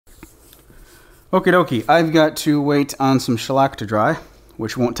Okie dokie, I've got to wait on some shellac to dry,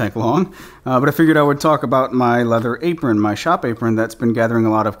 which won't take long, but I figured I would talk about my leather apron, my shop apron that's been gathering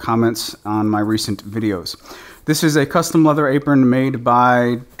a lot of comments on my recent videos. This is a custom leather apron made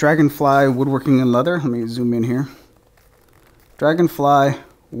by Dragonfly Woodworking and Leather. Let me zoom in here. Dragonfly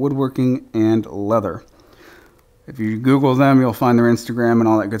Woodworking and Leather. If you Google them, you'll find their Instagram and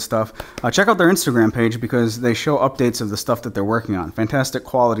all that good stuff. Check out their Instagram page because they show updates of the stuff that they're working on. Fantastic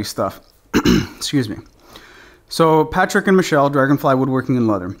quality stuff. Excuse me. So Patrick and Michelle, Dragonfly Woodworking and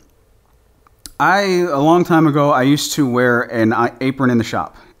Leather. A long time ago, I used to wear an apron in the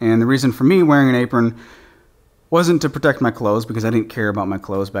shop. And the reason for me wearing an apron wasn't to protect my clothes, because I didn't care about my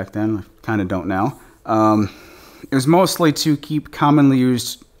clothes back then. I kind of don't now. It was mostly to keep commonly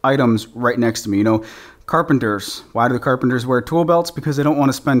used items right next to me. You know, carpenters. Why do the carpenters wear tool belts? Because they don't want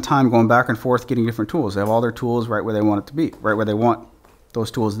to spend time going back and forth getting different tools. They have all their tools right where they want it to be, right where they want those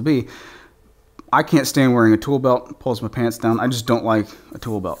tools to be. I can't stand wearing a tool belt. It pulls my pants down. I just don't like a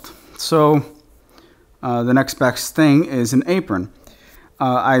tool belt. So the next best thing is an apron.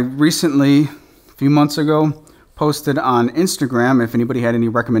 I recently, a few months ago, posted on Instagram if anybody had any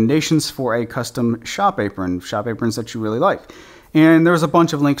recommendations for a custom shop aprons that you really like. And there was a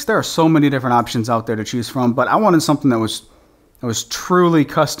bunch of links. There are so many different options out there to choose from, but I wanted something that was truly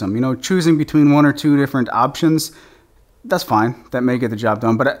custom. You know, choosing between one or two different options, that's fine. That may get the job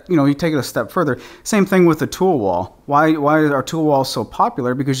done. But, you know, you take it a step further. Same thing with the tool wall. Why are tool walls so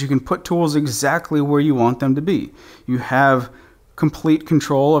popular? Because you can put tools exactly where you want them to be. You have complete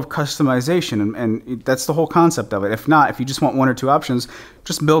control of customization, and that's the whole concept of it. If not, if you just want one or two options,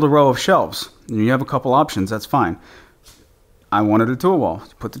 just build a row of shelves. And you have a couple options. That's fine. I wanted a tool wall.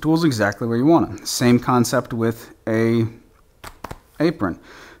 Put the tools exactly where you want them. Same concept with a apron.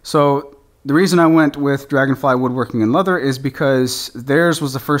 So the reason I went with Dragonfly Woodworking and Leather is because theirs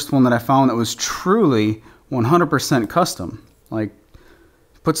was the first one that I found that was truly 100% custom. Like,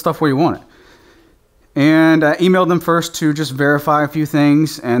 put stuff where you want it. And I emailed them first to just verify a few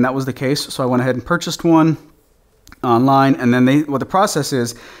things, and that was the case. So I went ahead and purchased one online, and then what the process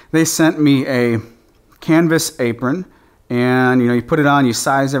is, they sent me a canvas apron, and you know, you put it on, you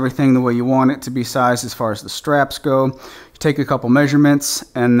size everything the way you want it to be sized as far as the straps go. You take a couple measurements,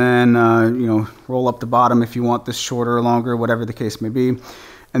 and then you know, roll up the bottom if you want this shorter or longer, whatever the case may be.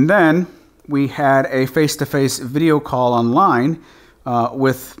 And then we had a face-to-face video call online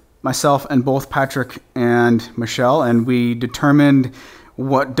with myself and both Patrick and Michelle, and we determined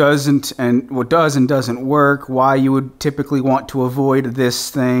what does and doesn't work, why you would typically want to avoid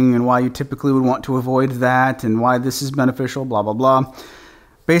this thing, and why you typically would want to avoid that, and why this is beneficial, blah, blah, blah.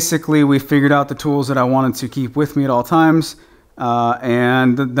 Basically, we figured out the tools that I wanted to keep with me at all times,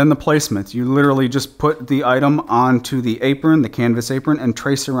 and then the placement. You literally just put the item onto the apron, the canvas apron, and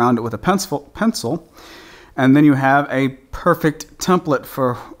trace around it with a pencil, and then you have a perfect template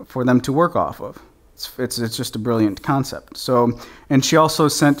for them to work off of. It's just a brilliant concept. So, and she also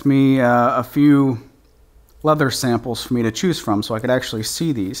sent me a few leather samples for me to choose from, so I could actually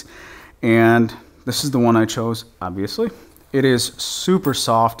see these. And this is the one I chose, obviously. It is super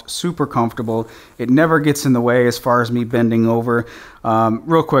soft, super comfortable. It never gets in the way as far as me bending over.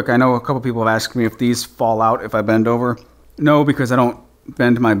 Real quick, I know a couple people have asked me if these fall out if I bend over. No, because I don't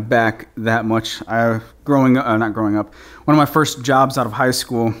bend my back that much. Not growing up, one of my first jobs out of high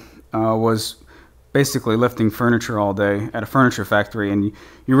school was basically lifting furniture all day at a furniture factory, and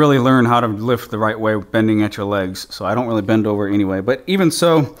you really learn how to lift the right way bending at your legs. So I don't really bend over anyway, but even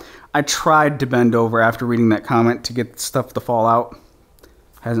so, I tried to bend over after reading that comment to get stuff to fall out.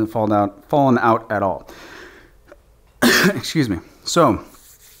 Hasn't fallen out at all. Excuse me. So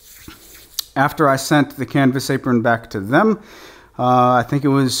after I sent the canvas apron back to them, I think it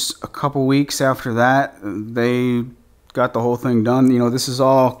was a couple weeks after that, they got the whole thing done. You know, this is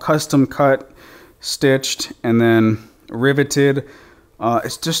all custom cut, stitched, and then riveted.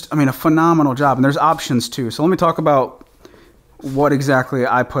 It's just, I mean, a phenomenal job. And there's options too. So let me talk about what exactly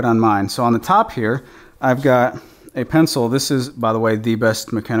I put on mine. So on the top here, I've got a pencil. This is, by the way, the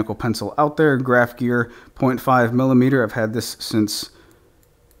best mechanical pencil out there. Graph Gear 0.5 millimeter. I've had this since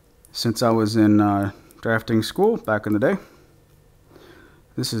I was in drafting school back in the day.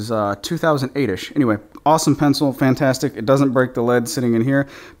 This is 2008-ish. Anyway, awesome pencil, fantastic. It doesn't break the lead sitting in here,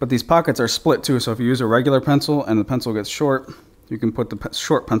 but these pockets are split too, so if you use a regular pencil and the pencil gets short, you can put the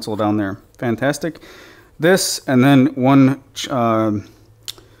short pencil down there. Fantastic. This, and then one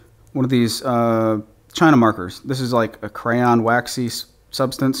of these China markers. This is like a crayon waxy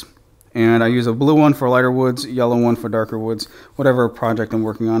substance, and I use a blue one for lighter woods, yellow one for darker woods, whatever project I'm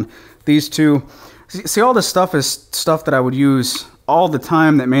working on. These two. See, all this stuff is stuff that I would use all the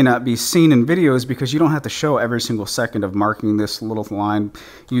time that may not be seen in videos, because you don't have to show every single second of marking this little line,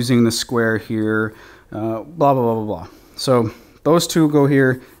 using the square here, blah, blah, blah, blah, blah. So those two go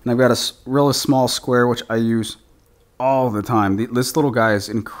here, and I've got a really small square, which I use all the time. This little guy is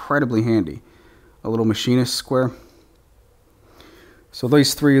incredibly handy. A little machinist square. So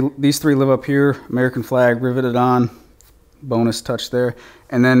these three live up here, American flag riveted on, bonus touch there.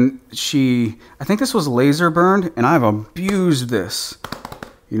 And then I think this was laser burned, and I've abused this.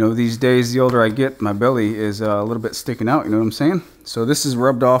 You know, these days, the older I get, my belly is a little bit sticking out, you know what I'm saying? So this is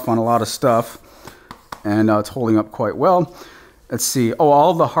rubbed off on a lot of stuff, and it's holding up quite well. Let's see, oh,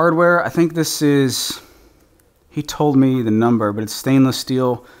 all the hardware, I think this is, he told me the number, but it's stainless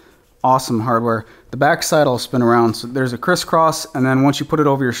steel, awesome hardware. The back side will spin around, so there's a crisscross, and then once you put it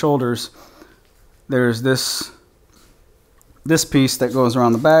over your shoulders, there's this piece that goes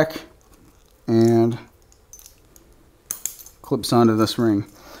around the back and clips onto this ring.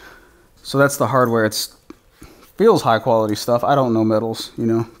 So that's the hardware. It feels high quality stuff. I don't know metals, you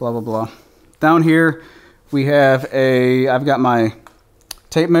know, blah, blah, blah. Down here we have I've got my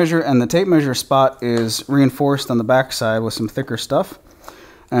tape measure, and the tape measure spot is reinforced on the back side with some thicker stuff.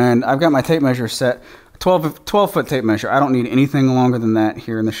 And I've got my tape measure set, 12-foot tape measure. I don't need anything longer than that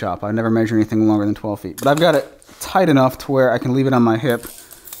here in the shop. I never measure anything longer than 12 feet. But I've got it tight enough to where I can leave it on my hip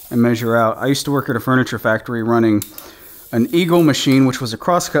and measure out. I used to work at a furniture factory running an Eagle machine, which was a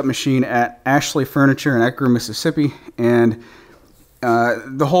crosscut machine at Ashley Furniture in Ekron, Mississippi. And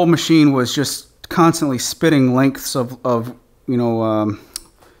the whole machine was just constantly spitting lengths of you know,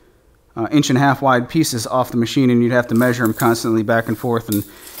 1.5-inch wide pieces off the machine, and you'd have to measure them constantly back and forth, and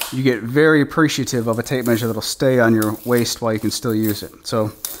you get very appreciative of a tape measure that'll stay on your waist while you can still use it.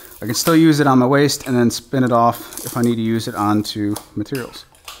 So I can still use it on my waist and then spin it off if I need to use it onto materials.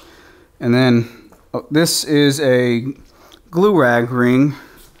 And then this is a glue rag ring.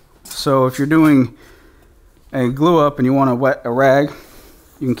 So if you're doing a glue up and you want to wet a rag,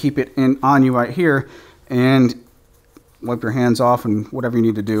 you can keep it on you right here and wipe your hands off and whatever you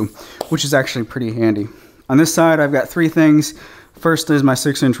need to do, which is actually pretty handy. On this side, I've got three things. First is my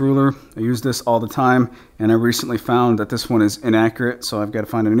 6-inch ruler. I use this all the time, and I recently found that this one is inaccurate, so I've got to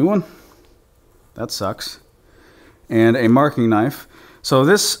find a new one. That sucks. And a marking knife. So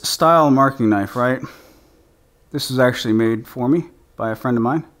this style marking knife, right? This was actually made for me by a friend of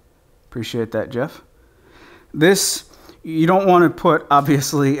mine. Appreciate that, Jeff. This, you don't want to put,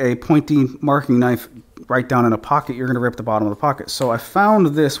 obviously, a pointy marking knife right down in a pocket. You're going to rip the bottom of the pocket. So I found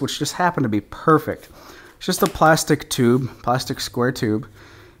this, which just happened to be perfect. It's just a plastic tube, plastic square tube,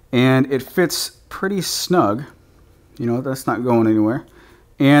 and it fits pretty snug. You know, that's not going anywhere.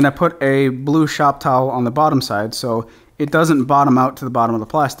 And I put a blue shop towel on the bottom side, so it doesn't bottom out to the bottom of the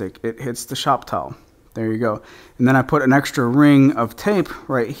plastic. It hits the shop towel. There you go. And then I put an extra ring of tape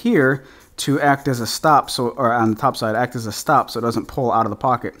right here to act as a stop, or on the top side, act as a stop so it doesn't pull out of the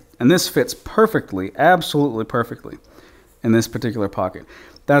pocket. And this fits perfectly, absolutely perfectly, in this particular pocket.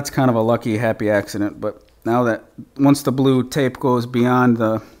 That's kind of a lucky, happy accident, but now that once the blue tape goes beyond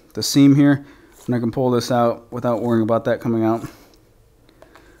the seam here, and I can pull this out without worrying about that coming out.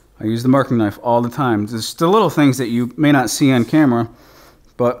 I use the marking knife all the time. It's the little things that you may not see on camera,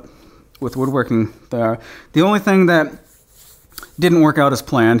 but with woodworking, they are. The only thing that didn't work out as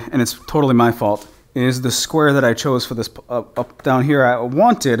planned, and it's totally my fault, is the square that I chose for this up down here. I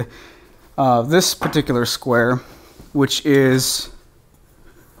wanted this particular square, which is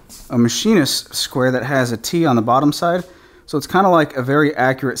a machinist square that has a T on the bottom side. So it's kind of like a very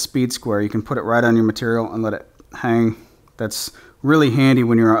accurate speed square. You can put it right on your material and let it hang. That's really handy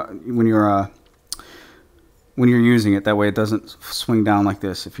when you're using it. That way it doesn't swing down like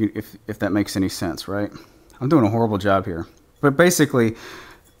this, if that makes any sense, right? I'm doing a horrible job here. But basically,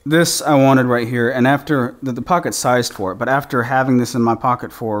 this I wanted right here, and after the pocket's sized for it, but after having this in my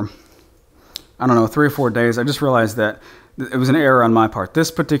pocket for, I don't know, 3 or 4 days, I just realized that it was an error on my part. This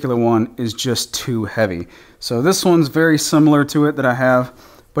particular one is just too heavy. So this one's very similar to it that I have,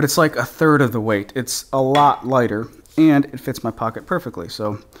 but it's like 1/3 of the weight. It's a lot lighter, and it fits my pocket perfectly.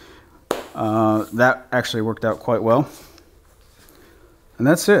 So that actually worked out quite well. And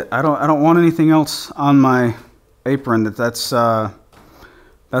that's it. I don't want anything else on my apron. That's all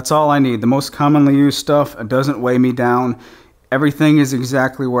I need. The most commonly used stuff. It doesn't weigh me down. Everything is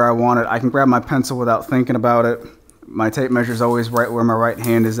exactly where I want it. I can grab my pencil without thinking about it. My tape measure is always right where my right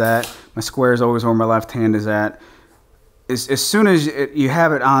hand is at. My square is always where my left hand is at. As soon as you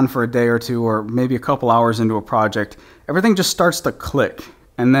have it on for a day or two, or maybe a couple hours into a project, everything just starts to click.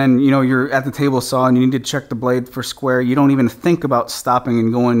 and then, you know, you're at the table saw and you need to check the blade for square, you don't even think about stopping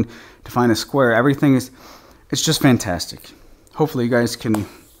and going to find a square. Everything is, it's just fantastic. Hopefully you guys can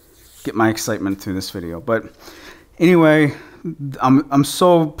get my excitement through this video. But anyway, I'm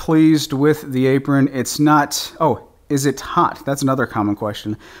so pleased with the apron. It's not, oh, is it hot? That's another common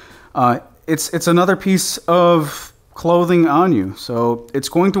question. It's another piece of clothing on you, so it's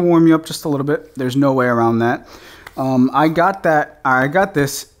going to warm you up just a little bit. There's no way around that. I got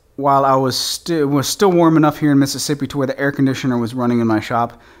this while I was still warm enough here in Mississippi to where the air conditioner was running in my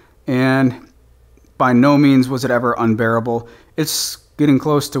shop, and by no means was it ever unbearable. It's getting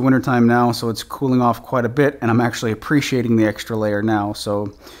close to wintertime now, so it's cooling off quite a bit, and I'm actually appreciating the extra layer now,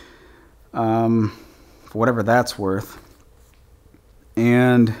 so for whatever that's worth.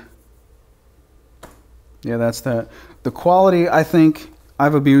 And yeah, that's that. The quality, I think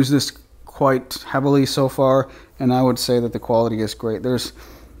I've abused this quite heavily so far, and I would say that the quality is great. There's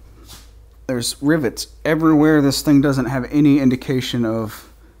rivets everywhere. This thing doesn't have any indication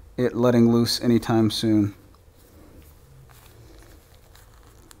of it letting loose anytime soon.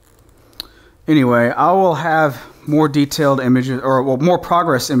 Anyway, I will have more detailed images, or well, more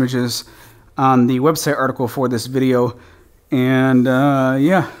progress images on the website article for this video. And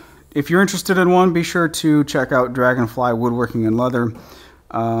yeah, if you're interested in one, be sure to check out Dragonfly Woodworking and Leather.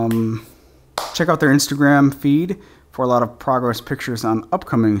 Check out their Instagram feed for a lot of progress pictures on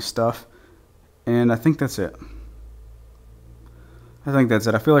upcoming stuff. And I think that's it.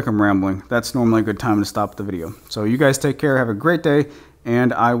 I feel like I'm rambling. That's normally a good time to stop the video. So you guys take care, have a great day,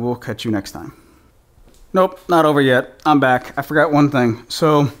 and I will catch you next time. Nope, not over yet. I'm back. I forgot one thing.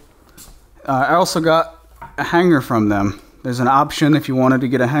 So I also got a hanger from them. There's an option if you wanted to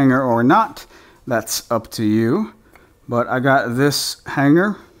get a hanger or not. That's up to you. But I got this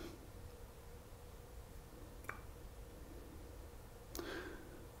hanger,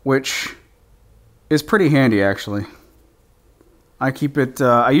 which is pretty handy actually. I keep it,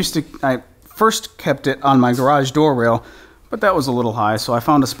 I first kept it on my garage door rail, but that was a little high, so I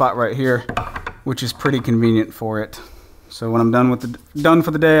found a spot right here, which is pretty convenient for it. So when I'm done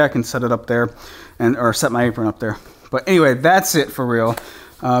for the day, I can set it up there, or set my apron up there. But anyway, that's it for real.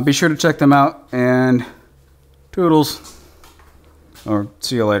 Be sure to check them out, and toodles. Or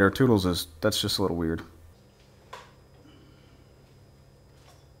see you later. Toodles that's just a little weird.